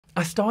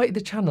I started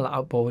the channel out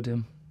of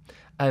boredom.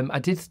 I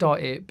did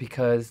start it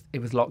because it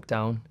was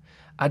lockdown.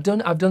 I've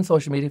done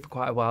social media for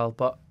quite a while,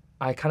 but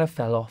I kind of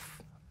fell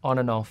off, on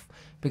and off,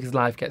 because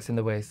life gets in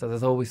the way. So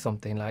there's always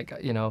something like,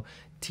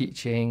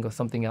 teaching or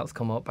something else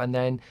come up. And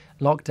then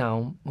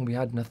lockdown, when we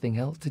had nothing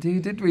else to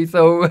do, did we?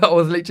 So I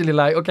was literally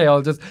like, okay,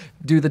 I'll just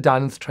do the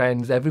dance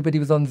trends. Everybody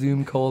was on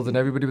Zoom calls, and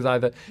everybody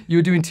was you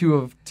were doing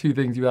two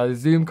things. You were either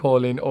Zoom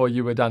calling or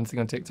you were dancing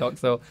on TikTok.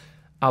 So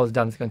I was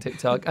dancing on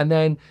TikTok. And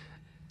then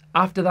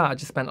after that, I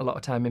just spent a lot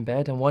of time in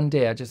bed. And one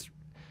day I just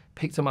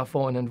picked up my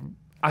phone and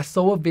I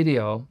saw a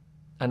video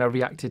and I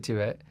reacted to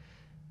it.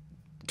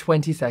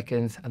 20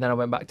 seconds, and then I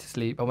went back to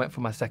sleep. I went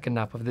for my second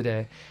nap of the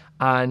day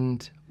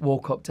and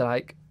woke up to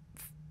like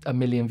 1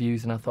 million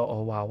views, and I thought,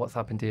 oh wow, what's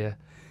happened here?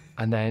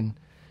 And then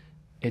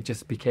it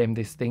just became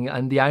this thing.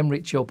 And the I'm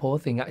rich, you're poor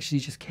thing actually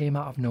just came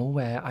out of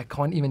nowhere. I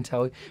can't even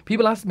tell you.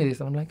 People ask me this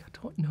and I'm like,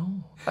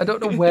 I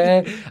don't know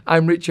where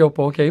I'm rich, you're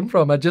poor came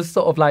from. I just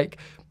sort of like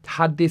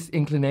had this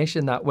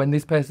inclination that when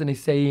this person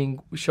is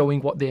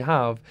showing what they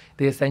have,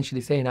 they're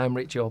essentially saying I'm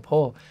rich, you're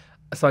poor.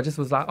 So I just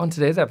was like, on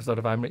today's episode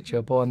of I'm rich,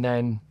 you're poor, and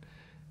then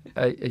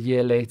a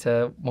year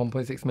later,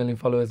 1.6 million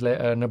followers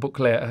later, and a book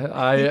later,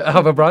 I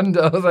have a brand.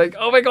 I was like,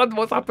 oh my God,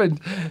 what's happened?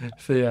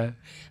 So yeah.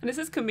 And it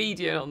says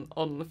comedian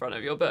on the front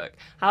of your book.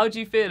 How do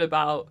you feel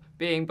about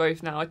being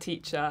both now a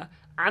teacher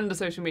and a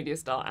social media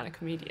star and a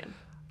comedian?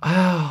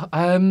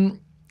 Do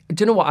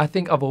you know what? I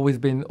think I've always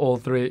been all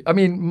three. I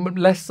mean,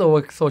 less so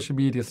a social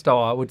media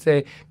star. I would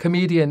say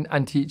comedian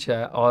and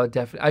teacher are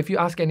definitely. If you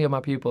ask any of my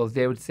pupils,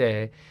 they would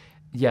say,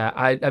 yeah.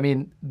 I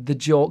mean, the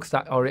jokes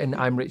that are in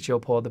I'm Rich,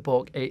 You're Poor, the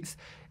book, it's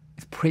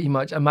pretty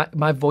much, and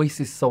my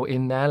voice is so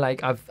in there.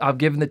 Like I've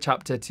given the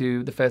chapter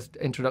to the first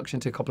introduction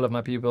to a couple of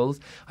my pupils.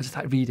 I just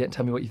like, read it and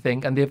tell me what you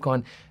think, and they've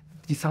gone,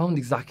 you sound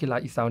exactly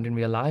like you sound in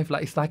real life.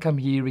 Like it's like I'm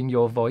hearing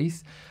your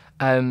voice.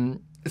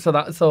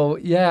 So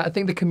yeah, I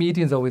think the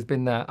comedian's always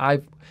been there.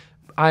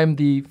 I'm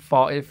the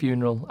fart at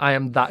funeral. I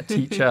am that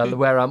teacher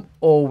where I'm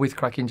always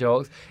cracking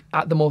jokes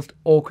at the most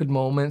awkward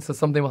moments. So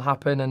something will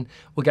happen and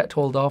we'll get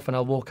told off, and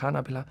I'll walk out and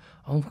I'll be like,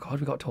 oh my God,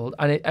 we got told,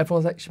 and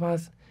everyone's like,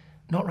 Shabaz,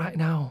 not right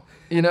now.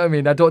 You know what I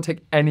mean? I don't take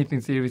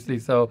anything seriously.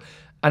 So,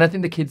 and I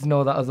think the kids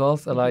know that as well.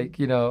 So like,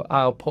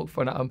 I'll poke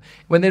fun at them.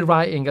 When they're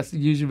writing, it's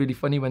usually really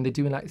funny. When they're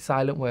doing like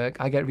silent work,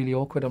 I get really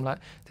awkward. I'm like,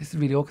 this is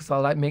really awkward. So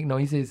I'll like make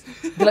noises.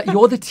 They're like,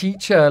 you're the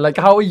teacher. Like,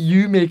 how are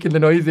you making the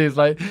noises?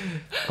 Like,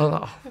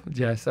 oh,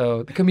 yeah.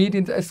 So the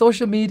comedians,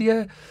 social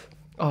media,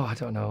 I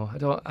don't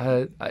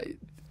know.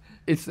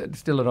 It's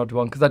still an odd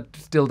one because I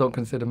still don't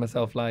consider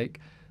myself like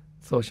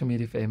social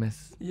media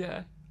famous.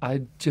 Yeah.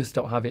 I just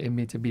don't have it in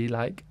me to be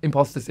like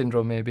imposter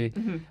syndrome, maybe.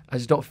 Mm-hmm. I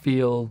just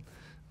feel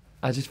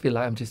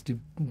like I'm just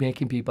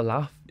making people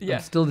laugh. Yeah.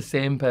 I'm still the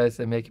same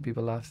person making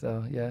people laugh,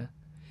 so yeah.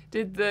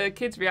 Did the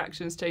kids'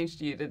 reactions change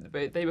to you? Did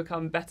they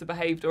become better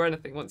behaved or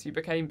anything once you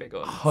became big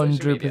on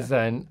social media?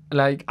 100%.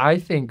 Like, I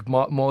think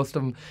most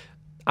of them,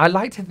 I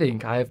like to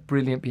think I have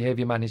brilliant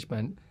behaviour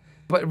management,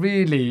 but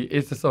really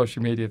it's a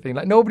social media thing.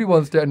 Like, nobody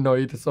wants to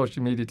annoy the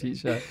social media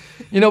teacher.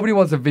 Nobody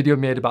wants a video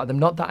made about them.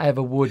 Not that I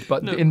ever would,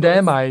 but no, in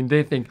their mind,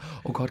 they think,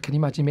 oh God, can you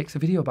imagine he makes a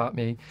video about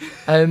me?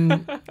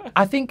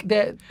 I think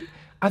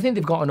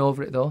they've gotten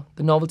over it though.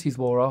 The novelties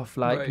wore off.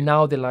 Like right.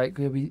 Now they're like,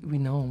 we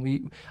know,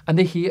 and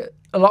they hear,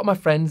 a lot of my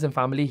friends and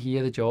family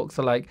hear the jokes.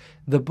 So like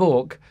the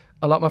book,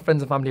 a lot of my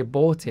friends and family have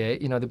bought it.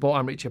 They bought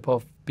I'm Rich, You're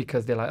Poor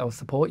because they're like, I'll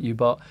support you.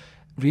 But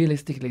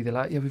realistically, they're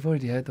like, yeah, we've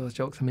already heard those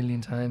jokes a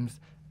million times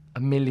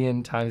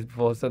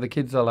before. So the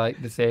kids are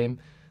like the same.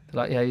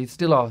 They're like, yeah, he's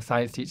still our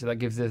science teacher that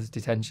gives us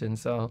detention.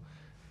 So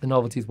the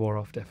novelties wore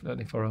off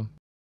definitely for them.